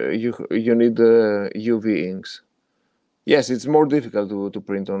 You need UV inks. Yes, it's more difficult to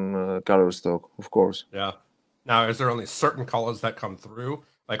print on color stock, of course. Yeah. Now, is there only certain colors that come through?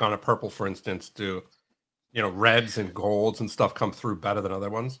 Like on a purple, for instance, do reds and golds and stuff come through better than other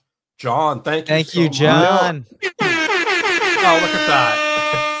ones? John, thank you. John. Oh, look at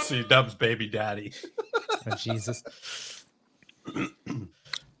that. See, Dub's baby daddy. Oh, Jesus.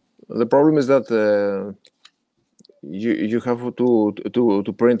 The problem is that you have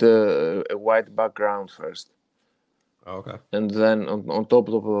to print a white background first. Okay. And then on top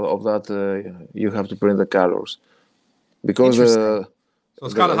of that, you have to print the colors, because so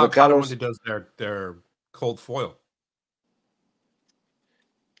it's kind of how colors does their cold foil.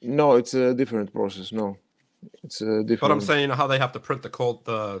 No, it's a different process. No, it's a different. But I'm saying how they have to print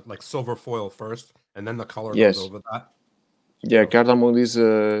the like silver foil first, and then the color goes over that. Yeah, cardamom is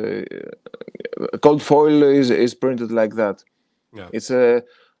cold foil is printed like that. Yeah, it's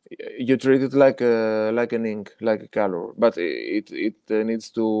you treat it like an ink, like a color, but it needs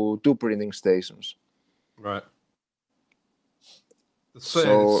two printing stations. Right.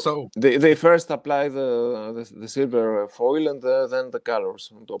 So they first apply the silver foil and then the colors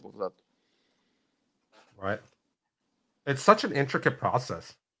on top of that. Right. It's such an intricate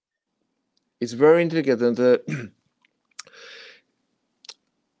process. It's very intricate, and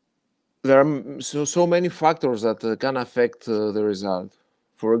there are so many factors that can affect the result.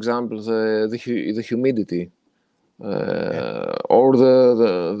 For example, the humidity, or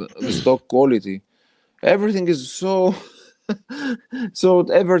the stock quality. Everything is so So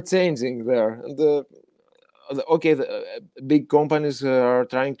ever changing there. And okay, the big companies are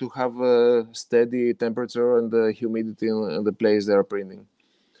trying to have a steady temperature and humidity in the place they are printing.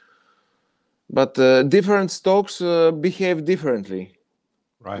 But different stocks behave differently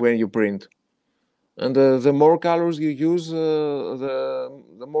when you print. And the more colors you use,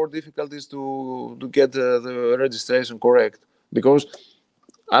 the more difficult it is to get the registration correct. Because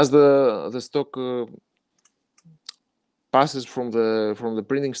as the stock passes from the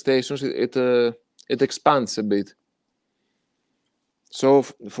printing stations, it expands a bit. So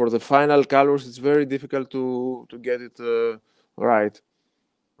for the final colors, it's very difficult to get it right.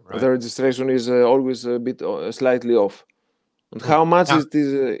 The registration is always a bit slightly off. And how much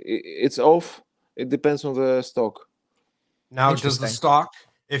it's off, it depends on the stock. Now, does the stock,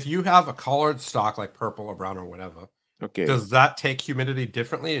 if you have a colored stock like purple or brown or whatever, does that take humidity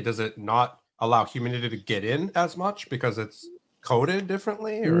differently? Does it not allow humidity to get in as much because it's coated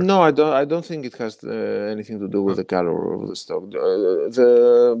differently? Or? No, I don't think it has anything to do with the color of the stock,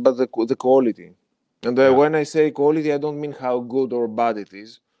 but the quality. And when I say quality, I don't mean how good or bad it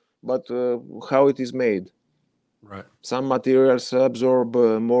is, but how it is made. Right. Some materials absorb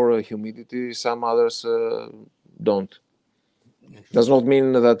more humidity, some others don't. Does not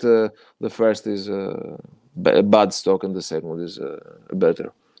mean that the first is a bad stock and the second is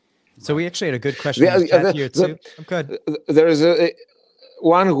better. So we actually had a good question in the chat here too. I'm good. There is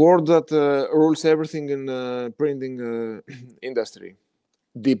one word that rules everything in printing industry.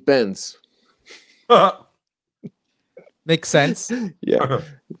 Depends. Makes sense. Yeah.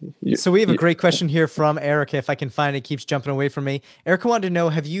 So we have a great question here from Erica. If I can find it, keeps jumping away from me. Erica wanted to know,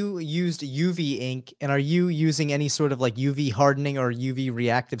 have you used UV ink, and are you using any sort of like UV hardening or UV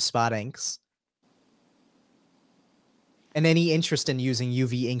reactive spot inks? And any interest in using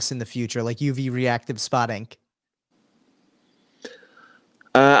UV inks in the future, like UV reactive spot ink?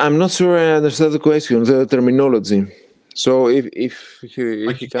 I'm not sure I understand the question, the terminology. So if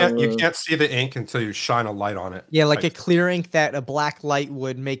you can't see the ink until you shine a light on it. Yeah, like a clear ink that a black light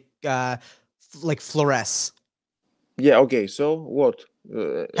would make like fluoresce. Yeah. Okay. So what?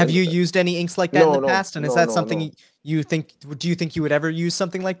 Have you used any inks like that in the past? And is that something you think? Do you think you would ever use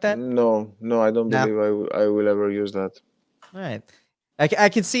something like that? No, I don't believe I will ever use that. All right. I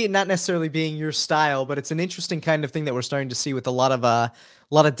can see it not necessarily being your style, but it's an interesting kind of thing that we're starting to see with a lot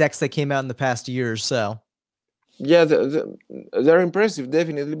of decks that came out in the past year or so. Yeah, they're impressive,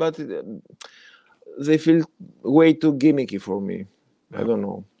 definitely, but they feel way too gimmicky for me. I don't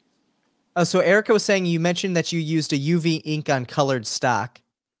know. So Erica was saying you mentioned that you used a UV ink on colored stock.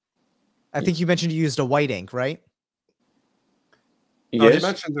 I think you mentioned you used a white ink, right? Yes. Oh, you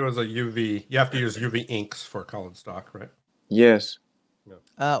mentioned there was a UV. You have to use UV inks for colored stock, right? Yes.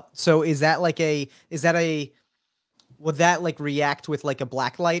 So is that like would that like react with like a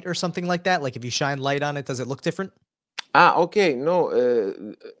black light or something like that? Like if you shine light on it, does it look different? Okay. No,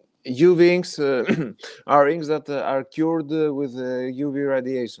 UV inks are inks that are cured with UV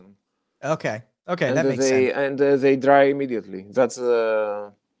radiation. Okay. Okay, that makes sense. And they dry immediately. That's that's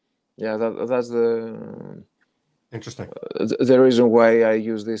the interesting. The reason why I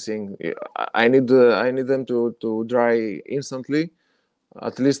use this ink. I need them to dry instantly.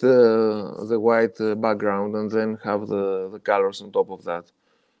 At least the white background, and then have the colors on top of that.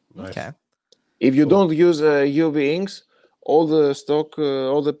 Nice. Okay. If you don't use UV inks, all the stock,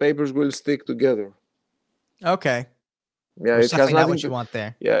 all the papers will stick together. Okay. Yeah, it has nothing what you want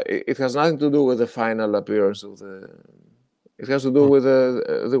there. Yeah, it has nothing to do with the final appearance of the. It has to do with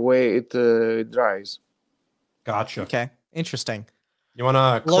the way it dries. Gotcha. Okay, interesting. You want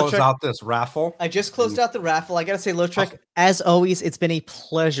to close out this raffle? I just closed out the raffle. I got to say, Lotrek, as always, it's been a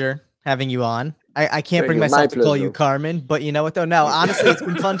pleasure having you on. I can't bring myself to call you Carmen, but you know what, though? No, honestly, it's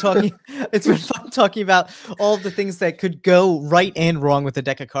been fun talking. It's been fun talking about all of the things that could go right and wrong with the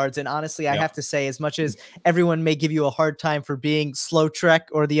deck of cards. And honestly, I have to say, as much as everyone may give you a hard time for being Slow Trek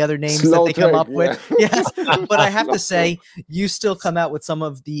or the other names that they come up with, yes, but I have to say, you still come out with some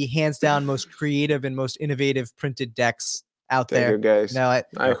of the hands down most creative and most innovative printed decks out there. Thank you, guys. No,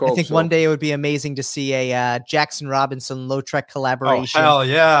 I think one day it would be amazing to see a Jackson Robinson Lotrek collaboration. Oh, hell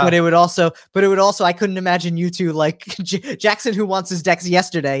yeah. But it would also, I couldn't imagine you two like Jackson who wants his decks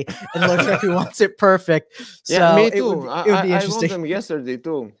yesterday and Lotrek who wants it perfect. So yeah, me too. It would be interesting. I want them yesterday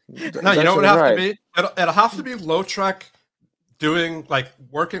too. No, you know what it have to be? It'll have to be Lotrek doing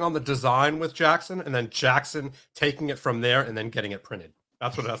working on the design with Jackson, and then Jackson taking it from there and then getting it printed.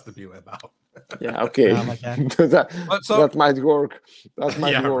 That's what it has to be about. Yeah, okay. Oh my God. that might work. That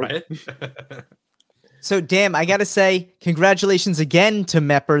might work. Right? So, damn, I got to say, congratulations again to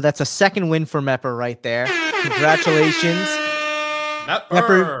Mepper. That's a second win for Mepper right there. Congratulations.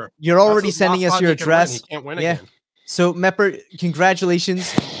 Mepper, you're already sending us your address. He can't win yeah. again. So, Mepper,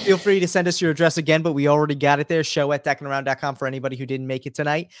 congratulations. Feel free to send us your address again, but we already got it there. show@deckinaround.com for anybody who didn't make it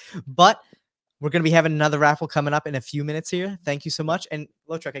tonight. But we're going to be having another raffle coming up in a few minutes here. Thank you so much. And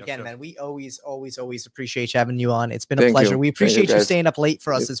Lotrek, again, man, we always appreciate having you on. It's been a pleasure. We appreciate you staying up late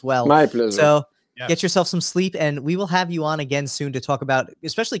for us as well. My pleasure. So get yourself some sleep, and we will have you on again soon to talk about,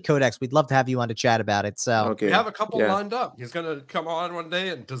 especially Codex. We'd love to have you on to chat about it. So we have a couple lined up. He's going to come on one day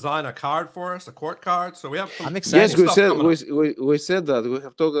and design a card for us, a court card. So we have some. I'm excited. Yes, we said that. We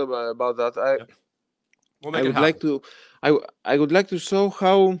have talked about that. We'll make it happen. I would like to show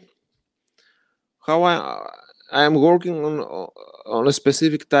how I am working on a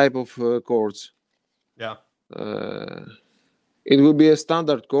specific type of chords. Yeah. It will be a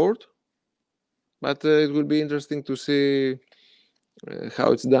standard chord, but it will be interesting to see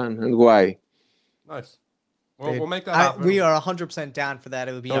how it's done and why. Nice. Well, we'll make that happen. We are 100% down for that.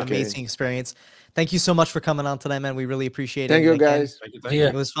 It would be an amazing experience. Thank you so much for coming on tonight, man. We really appreciate it. Thank you, guys. Thank you.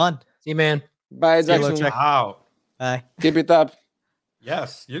 It was fun. See you, man. Bye, Jackson. Wow. Bye. Keep it up.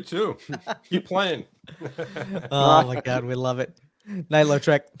 Yes, you too. Keep playing. Oh my God, we love it. Night,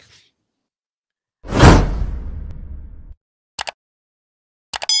 Lotrek.